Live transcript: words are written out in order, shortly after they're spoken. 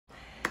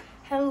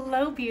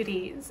Hello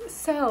beauties!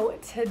 So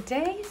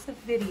today's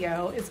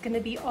video is going to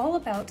be all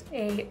about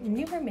a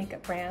newer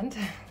makeup brand.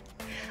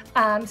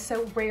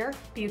 So Rare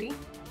Beauty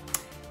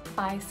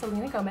by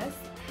Selena Gomez.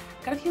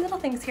 Got a few little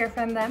things here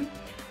from them.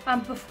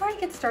 Before I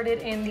get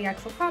started in the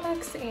actual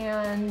products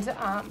and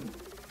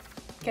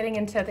getting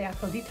into the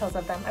actual details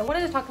of them, I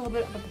wanted to talk a little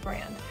bit about the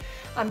brand.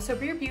 So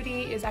Rare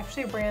Beauty is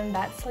actually a brand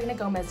that Selena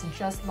Gomez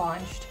just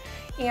launched,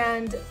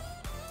 and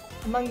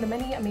among the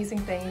many amazing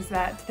things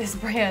that this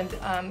brand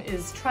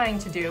is trying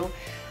to do,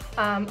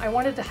 I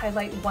wanted to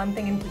highlight one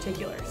thing in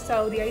particular.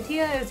 So the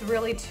idea is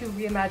really to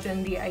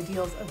reimagine the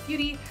ideals of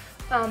beauty,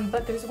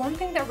 but there's one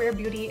thing that Rare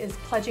Beauty is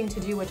pledging to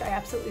do, which I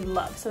absolutely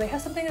love. So they have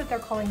something that they're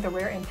calling the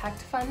Rare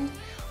Impact Fund,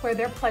 where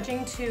they're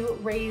pledging to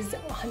raise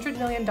 $100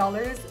 million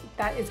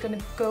that is going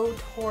to go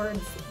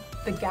towards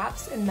the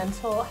gaps in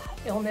mental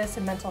illness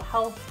and mental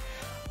health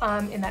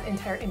in that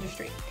entire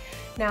industry.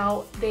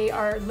 Now, they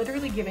are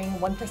literally giving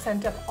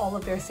 1% of all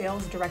of their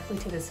sales directly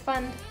to this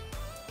fund,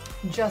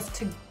 just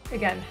to,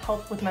 again,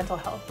 help with mental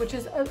health, which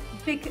is a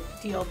big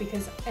deal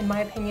because, in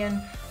my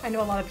opinion, I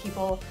know a lot of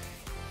people,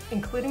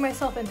 including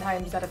myself at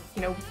times, that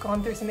have,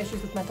 gone through some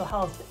issues with mental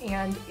health,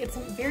 and it's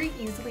a very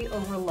easily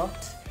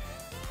overlooked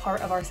part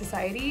of our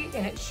society,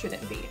 and it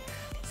shouldn't be.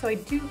 So I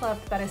do love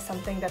that is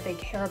something that they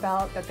care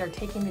about, that they're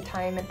taking the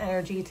time and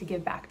energy to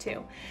give back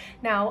to.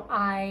 Now,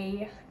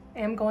 I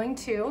am going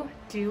to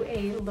do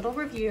a little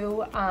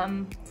review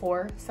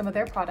for some of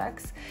their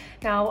products.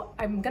 Now,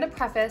 I'm gonna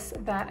preface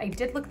that I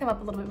did look them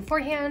up a little bit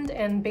beforehand,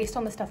 and based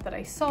on the stuff that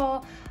I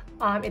saw,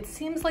 it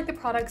seems like the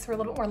products were a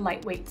little bit more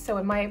lightweight. So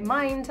in my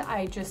mind,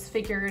 I just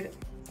figured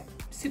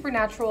super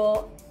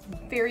natural,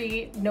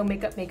 very no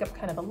makeup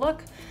kind of a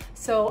look.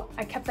 So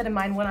I kept that in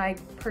mind when I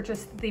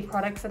purchased the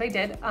products that I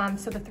did.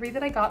 So the three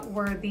that I got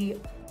were the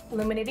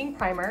Illuminating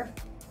Primer,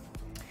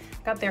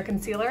 got their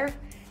concealer,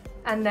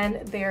 and then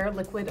their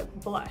liquid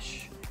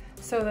blush.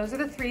 So those are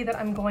the three that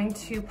I'm going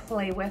to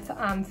play with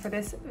for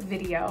this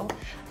video.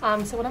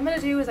 So what I'm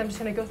gonna do is I'm just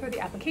gonna go through the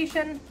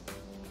application,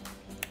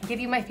 give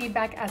you my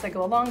feedback as I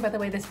go along. By the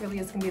way, this really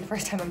is gonna be the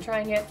first time I'm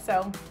trying it,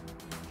 so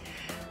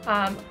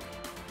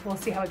we'll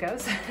see how it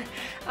goes.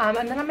 And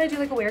then I'm gonna do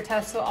like a wear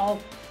test, so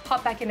I'll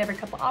pop back in every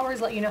couple hours,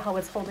 let you know how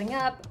it's holding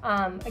up.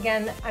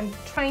 Again, I'm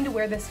trying to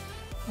wear this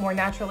more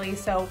naturally,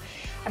 so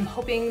I'm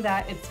hoping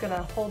that it's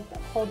gonna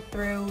hold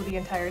through the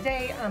entire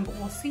day, but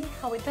we'll see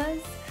how it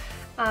does.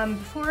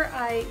 Before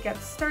I get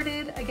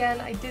started, again,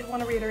 I did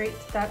want to reiterate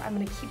that I'm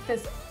gonna keep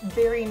this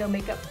very no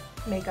makeup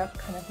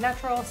kind of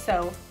natural,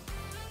 so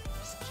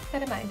just keep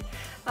that in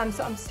mind.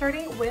 So I'm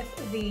starting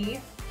with the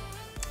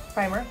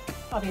primer,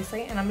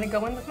 obviously, and I'm gonna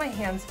go in with my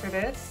hands for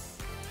this.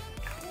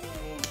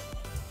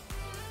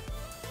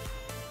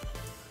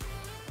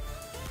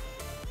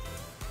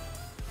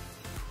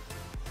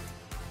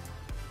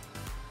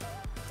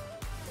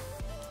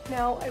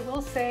 Now, I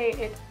will say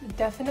it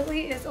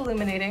definitely is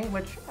illuminating,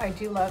 which I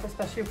do love,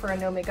 especially for a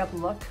no makeup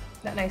look,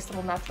 that nice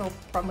little natural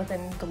from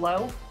within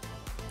glow.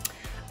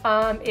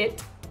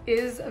 It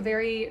is a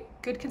very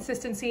good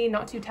consistency,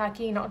 not too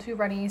tacky, not too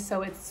runny,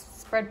 so it's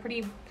spread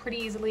pretty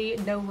easily,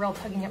 no real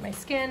tugging at my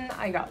skin.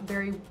 I got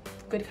very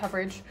good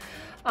coverage.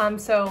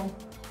 So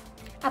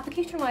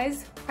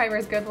application-wise, primer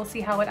is good. We'll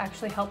see how it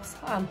actually helps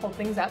hold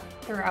things up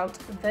throughout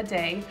the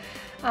day.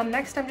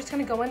 Next, I'm just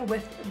gonna go in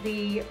with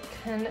the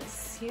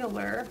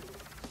concealer.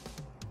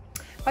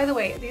 By the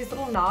way, these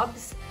little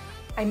knobs,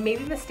 I may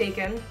be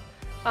mistaken,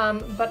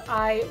 but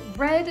I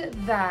read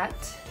that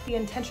the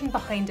intention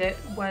behind it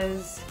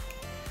was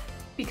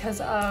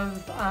because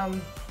of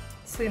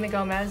Selena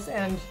Gomez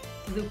and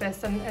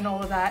lupus and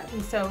all of that.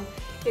 And so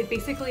it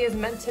basically is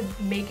meant to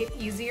make it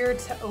easier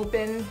to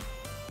open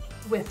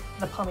with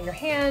the palm of your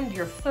hand,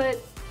 your foot,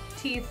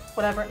 teeth,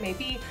 whatever it may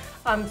be,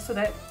 so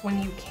that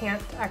when you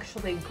can't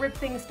actually grip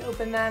things to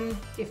open them,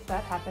 if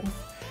that happens,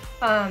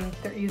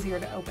 they're easier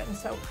to open.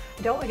 So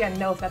I don't, again,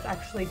 know if that's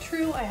actually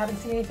true. I haven't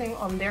seen anything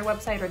on their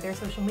website or their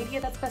social media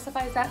that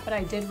specifies that, but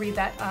I did read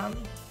that, I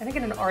think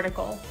in an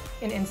article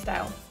in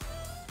InStyle.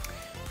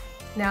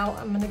 Now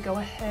I'm gonna go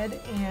ahead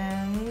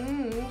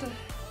and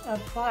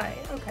apply.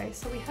 Okay,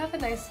 so we have a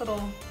nice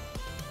little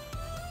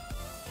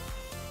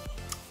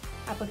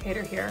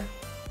applicator here.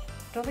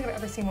 I don't think I've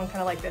ever seen one kind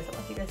of like this. I don't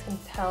know if you guys can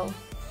tell.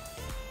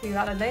 We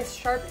got a nice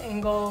sharp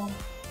angle.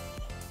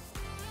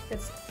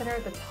 It's thinner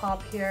at the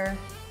top here.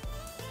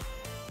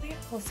 But yeah,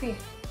 we'll see.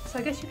 So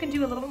I guess you can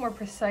do a little bit more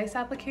precise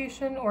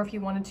application, or if you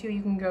wanted to,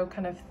 you can go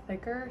kind of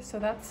thicker. So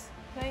that's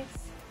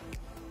nice.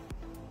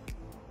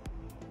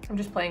 I'm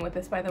just playing with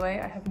this, by the way.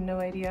 I have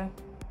no idea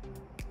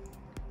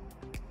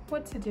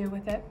what to do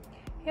with it.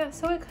 Yeah,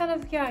 so it kind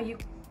of, yeah,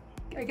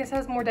 I guess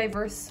has more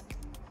diverse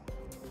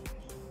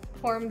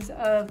forms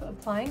of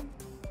applying.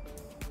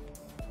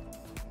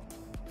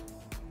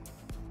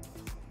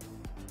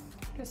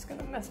 Just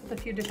gonna mess with a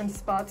few different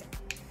spots,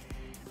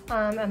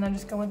 and then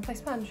just go in with my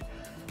sponge.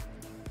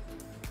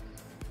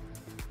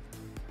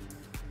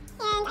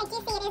 And I do see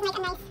it is like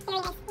a nice, very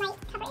nice light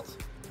coverage,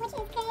 which is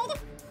good.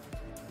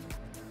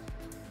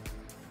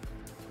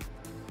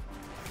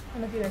 I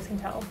don't know if you guys can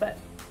tell, but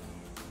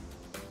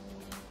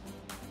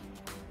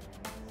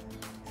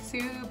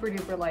super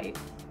duper light,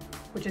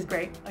 which is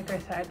great, like I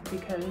said,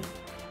 because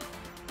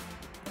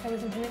I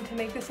was intending to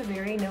make this a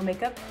very no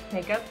makeup,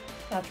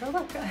 natural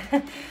look.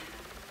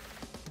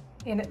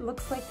 And it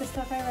looks like the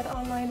stuff I read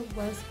online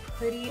was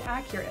pretty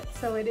accurate.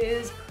 So it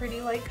is pretty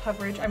light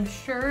coverage. I'm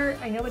sure,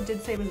 I know it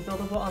did say it was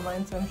buildable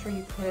online, so I'm sure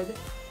you could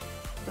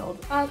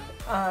build up.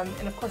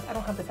 And of course I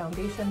don't have the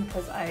foundation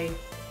because I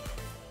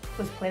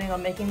was planning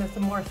on making this a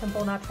more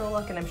simple natural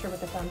look, and I'm sure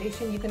with the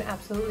foundation you can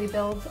absolutely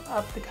build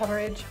up the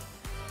coverage.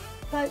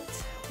 But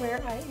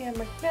where I am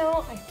right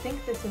now, I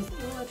think this is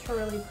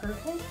literally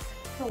perfect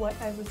for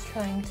what I was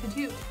trying to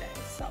do today.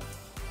 So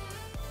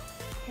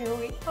here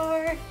we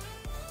are.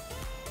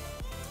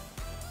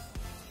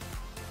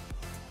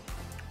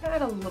 I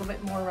add a little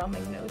bit more around my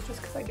nose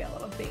just because I get a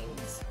lot of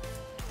veins.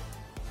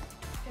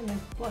 And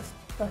there's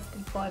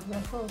busted blood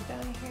vessels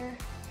down here.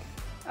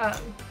 That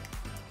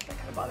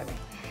kind of bothered me.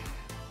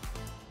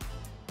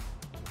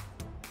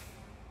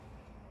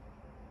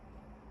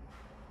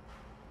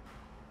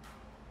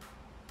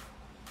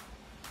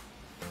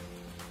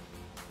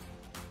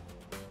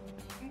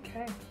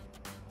 Okay.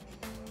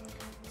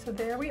 So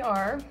there we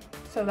are.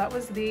 So that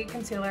was the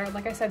concealer.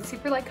 Like I said,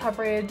 super light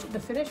coverage. The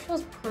finish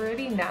feels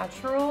pretty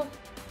natural.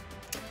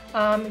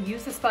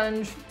 Use the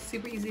sponge,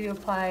 super easy to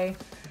apply.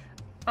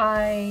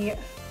 I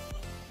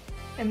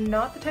am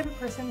not the type of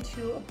person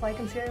to apply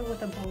concealer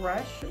with a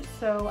brush,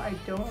 so I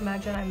don't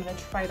imagine I'm gonna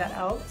try that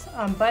out.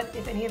 But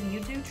if any of you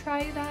do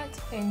try that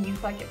and you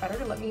like it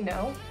better, let me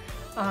know.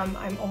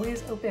 I'm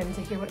always open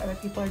to hear what other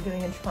people are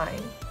doing and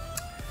trying.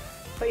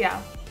 But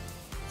yeah,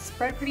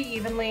 spread pretty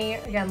evenly.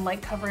 Again,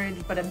 light coverage,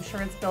 but I'm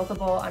sure it's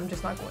buildable. I'm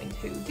just not going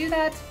to do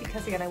that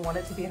because again, I want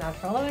it to be a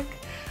natural look.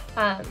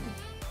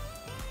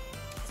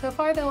 So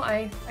far though,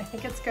 I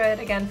think it's good,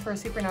 again, for a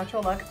super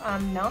natural look.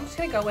 Now I'm just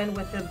gonna go in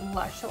with the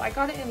blush. So I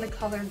got it in the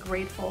color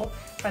Grateful.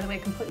 By the way, I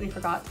completely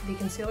forgot. The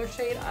concealer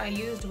shade I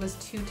used was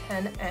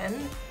 210N,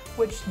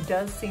 which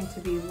does seem to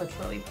be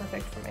literally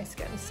perfect for my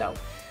skin. So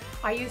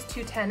I used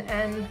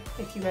 210N.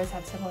 If you guys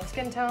have similar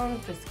skin tone,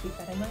 just keep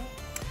that in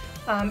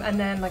mind. And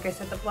then, like I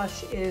said, the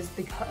blush is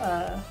the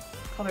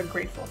color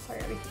Grateful. Sorry,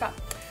 I already forgot.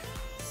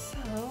 So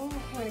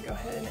I'm going to go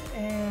ahead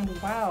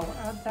and, wow,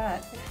 add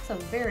that. It has a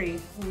very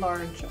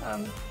large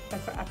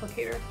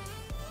applicator.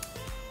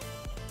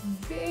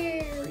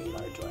 Very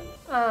large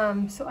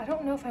one. So I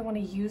don't know if I want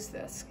to use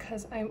this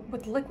because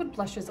with liquid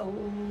blushes, a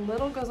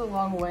little goes a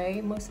long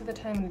way most of the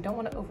time, and I don't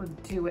want to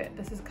overdo it.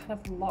 This is kind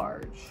of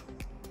large.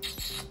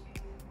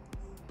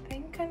 I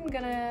think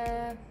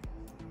I'll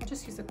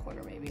just use a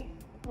corner maybe.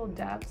 Little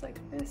dabs like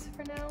this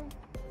for now.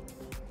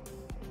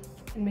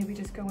 And maybe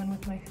just go in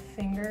with my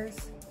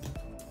fingers.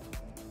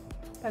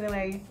 By the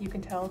way, you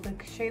can tell the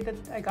shade that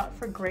I got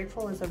for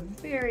Grateful is a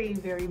very,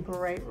 very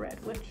bright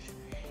red, which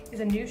is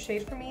a new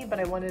shade for me, but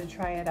I wanted to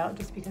try it out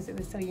just because it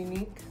was so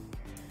unique.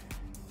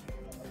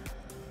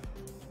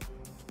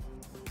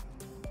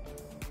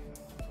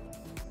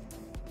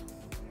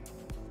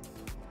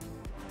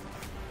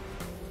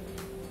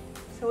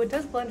 So it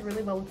does blend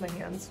really well with my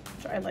hands,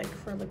 which I like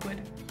for liquid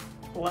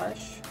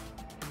blush.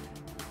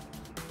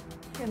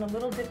 And a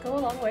little did go a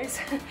long ways,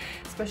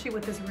 especially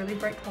with this really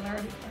bright color. I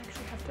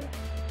actually have to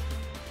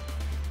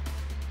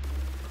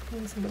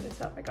clean some of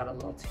this up. I got a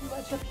little too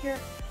much up here.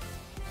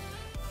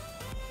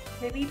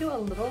 Maybe do a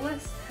little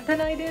less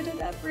than I did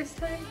that first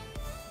time.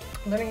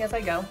 Learning as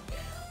I go.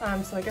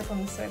 So I guess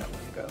on this side I'm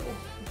gonna go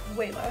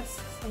way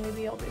less. So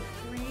maybe I'll do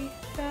 3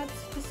 dabs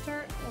to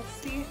start. We'll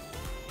see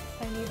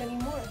if I need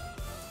any more.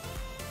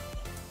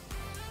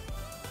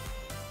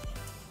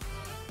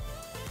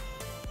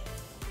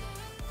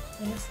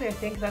 Honestly, I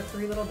think that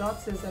 3 little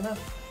dots is enough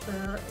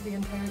for the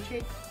entire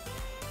cheek.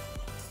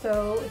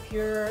 So if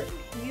you're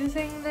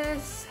using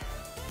this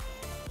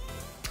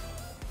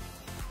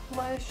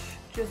blush,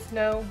 just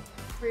know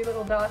 3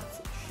 little dots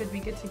should be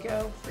good to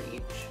go for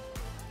each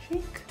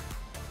cheek.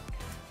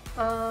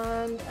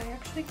 And I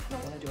actually kind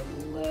of want to do a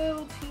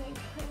little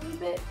tiny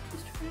bit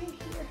just right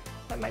here.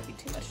 That might be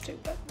too much too,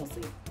 but we'll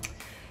see.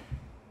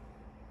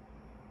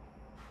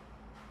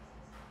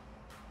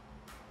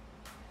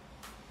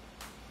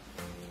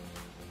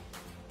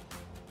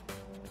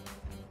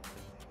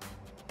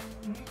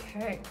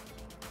 Okay.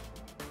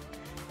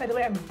 By the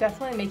way, I'm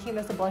definitely making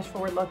this a blush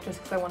forward look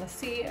just because I want to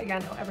see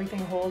again how everything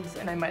holds,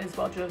 and I might as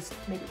well just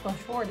make it blush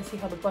forward to see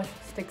how the blush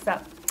sticks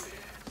up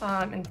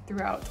and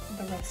throughout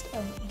the rest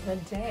of the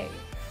day.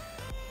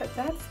 But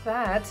that's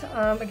that.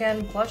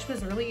 Again, blush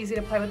was really easy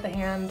to apply with the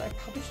hand. I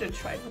probably should have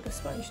tried with a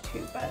sponge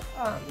too, but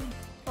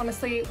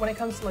honestly, when it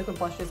comes to liquid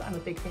blushes, I'm a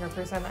big finger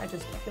person. I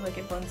feel like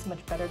it blends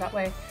much better that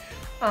way.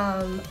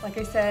 Like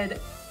I said,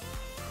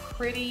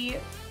 pretty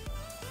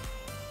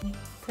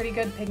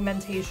good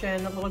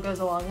pigmentation. A little goes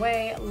a long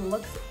way.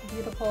 Looks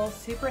beautiful,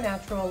 super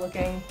natural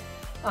looking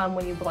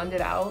when you blend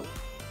it out.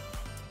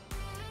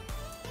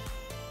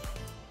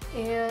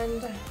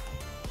 And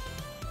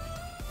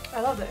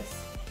I love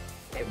this.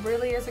 It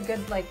really is a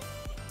good like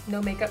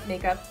no makeup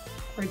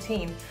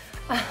routine.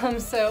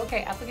 So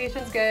okay,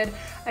 application's good.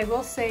 I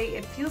will say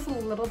it feels a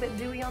little bit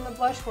dewy on the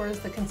blush, whereas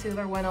the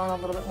concealer went on a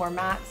little bit more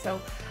matte.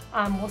 So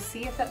we'll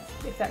see if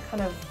that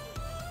kind of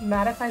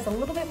mattifies a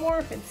little bit more,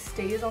 if it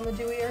stays on the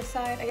dewier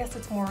side. I guess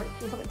it's more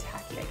a little bit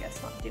tacky, I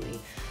guess, not dewy.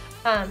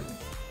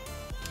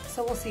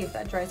 So we'll see if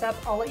that dries up.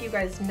 I'll let you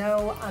guys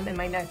know in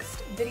my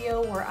next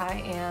video where I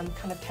am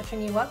kind of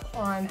catching you up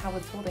on how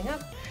it's holding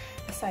up.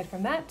 Aside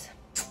from that,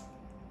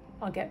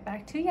 I'll get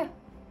back to you.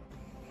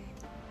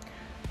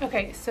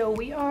 Okay, so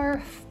we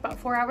are about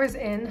 4 hours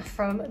in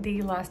from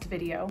the last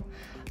video.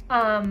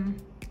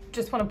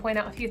 Just want to point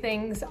out a few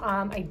things.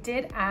 I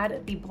did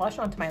add the blush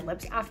onto my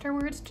lips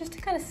afterwards just to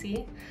kind of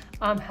see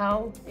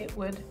how it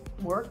would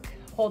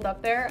hold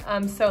up there.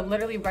 So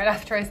literally right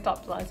after I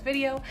stopped the last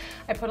video,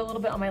 I put a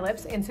little bit on my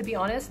lips, and to be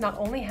honest, not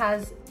only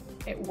has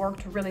it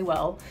worked really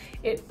well,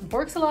 it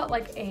works a lot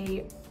like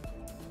a,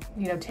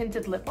 you know,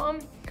 tinted lip balm,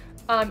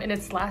 and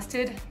it's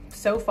lasted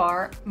so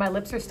far. My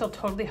lips are still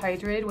totally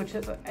hydrated, which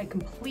is a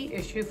complete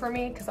issue for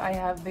me because I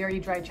have very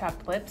dry,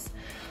 chapped lips.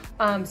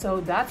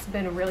 So that's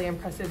been really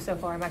impressive so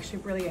far. I'm actually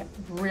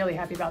really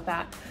happy about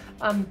that.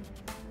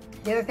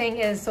 The other thing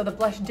is, so the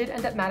blush did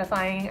end up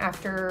mattifying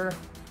after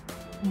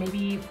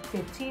maybe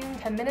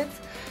 10 minutes,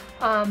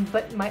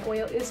 but my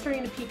oil is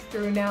starting to peek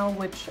through now,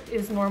 which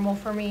is normal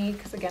for me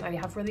because again, I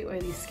have really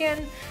oily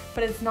skin,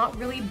 but it's not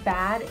really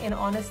bad, and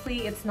honestly,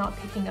 it's not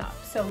picking up.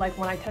 So like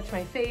when I touch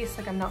my face,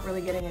 like I'm not really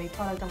getting any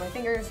product on my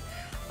fingers.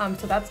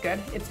 So that's good.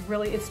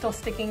 It's still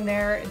sticking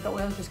there. The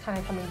oil is just kind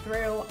of coming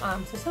through.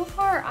 So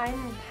far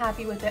I'm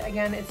happy with it.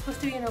 Again, it's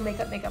supposed to be, you know,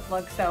 makeup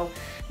look, so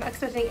I'm not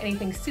expecting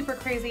anything super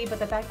crazy, but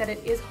the fact that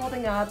it is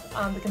holding up,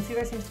 the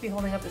concealer seems to be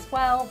holding up as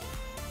well.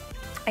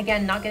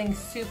 Again, not getting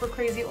super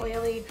crazy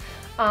oily,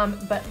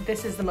 but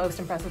this is the most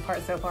impressive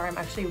part so far. I'm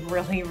actually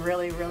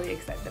really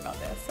excited about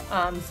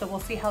this. So we'll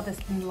see how this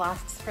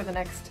lasts for the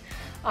next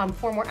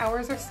 4 more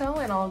hours or so,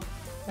 and I'll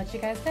let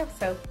you guys know.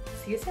 So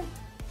see you soon.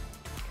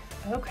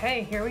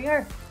 Okay, here we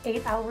are,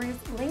 8 hours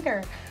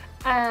later,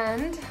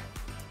 and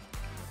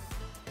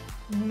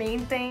main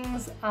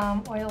things,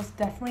 oil's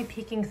definitely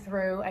peeking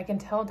through. I can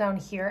tell down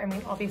here, I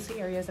mean, obviously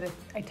areas that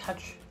I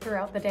touch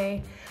throughout the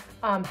day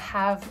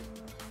have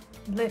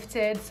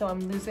lifted, so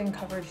I'm losing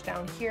coverage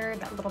down here.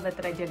 That little bit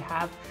that I did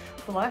have.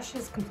 Blush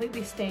is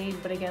completely stayed,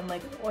 but again,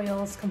 like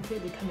oil's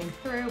completely coming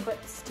through,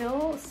 but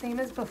still same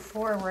as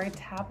before where I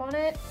tap on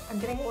it, I'm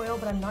getting oil,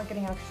 but I'm not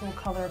getting actual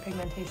color or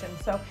pigmentation.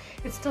 So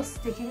it's still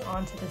sticking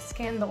onto the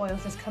skin. The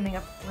oil's just coming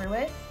up through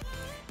it.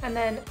 And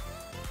then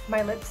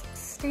my lips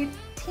stayed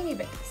teeny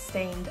bit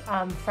stained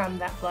from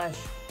that blush.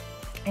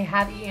 I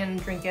have eaten,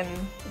 drinking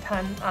a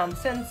ton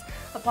since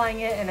applying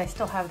it, and I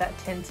still have that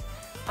tint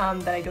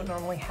that I don't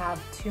normally have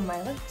to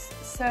my lips.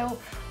 So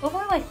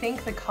overall, I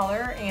think the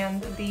color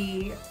and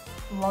the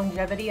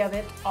longevity of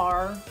it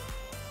are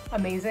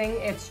amazing.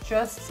 It's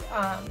just,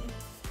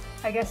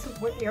 I guess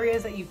what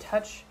areas that you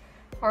touch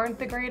aren't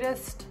the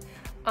greatest.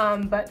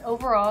 But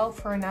overall,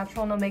 for a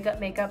natural no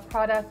makeup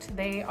product,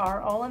 they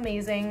are all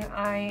amazing.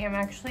 I am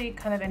actually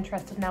kind of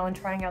interested now in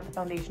trying out the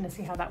foundation to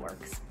see how that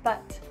works.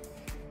 But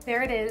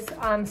there it is.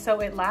 So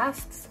it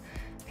lasts,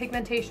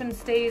 pigmentation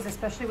stays,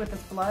 especially with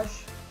this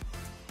blush,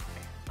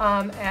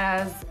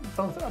 as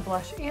both a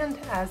blush and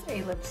as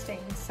a lip stain.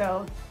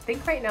 So I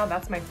think right now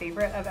that's my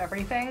favorite of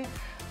everything.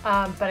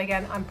 But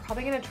again, I'm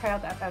probably gonna try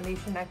out that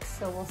foundation next,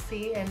 so we'll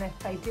see. And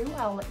if I do,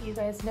 I'll let you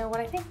guys know what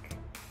I think.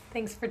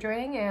 Thanks for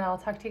joining, and I'll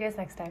talk to you guys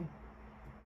next time.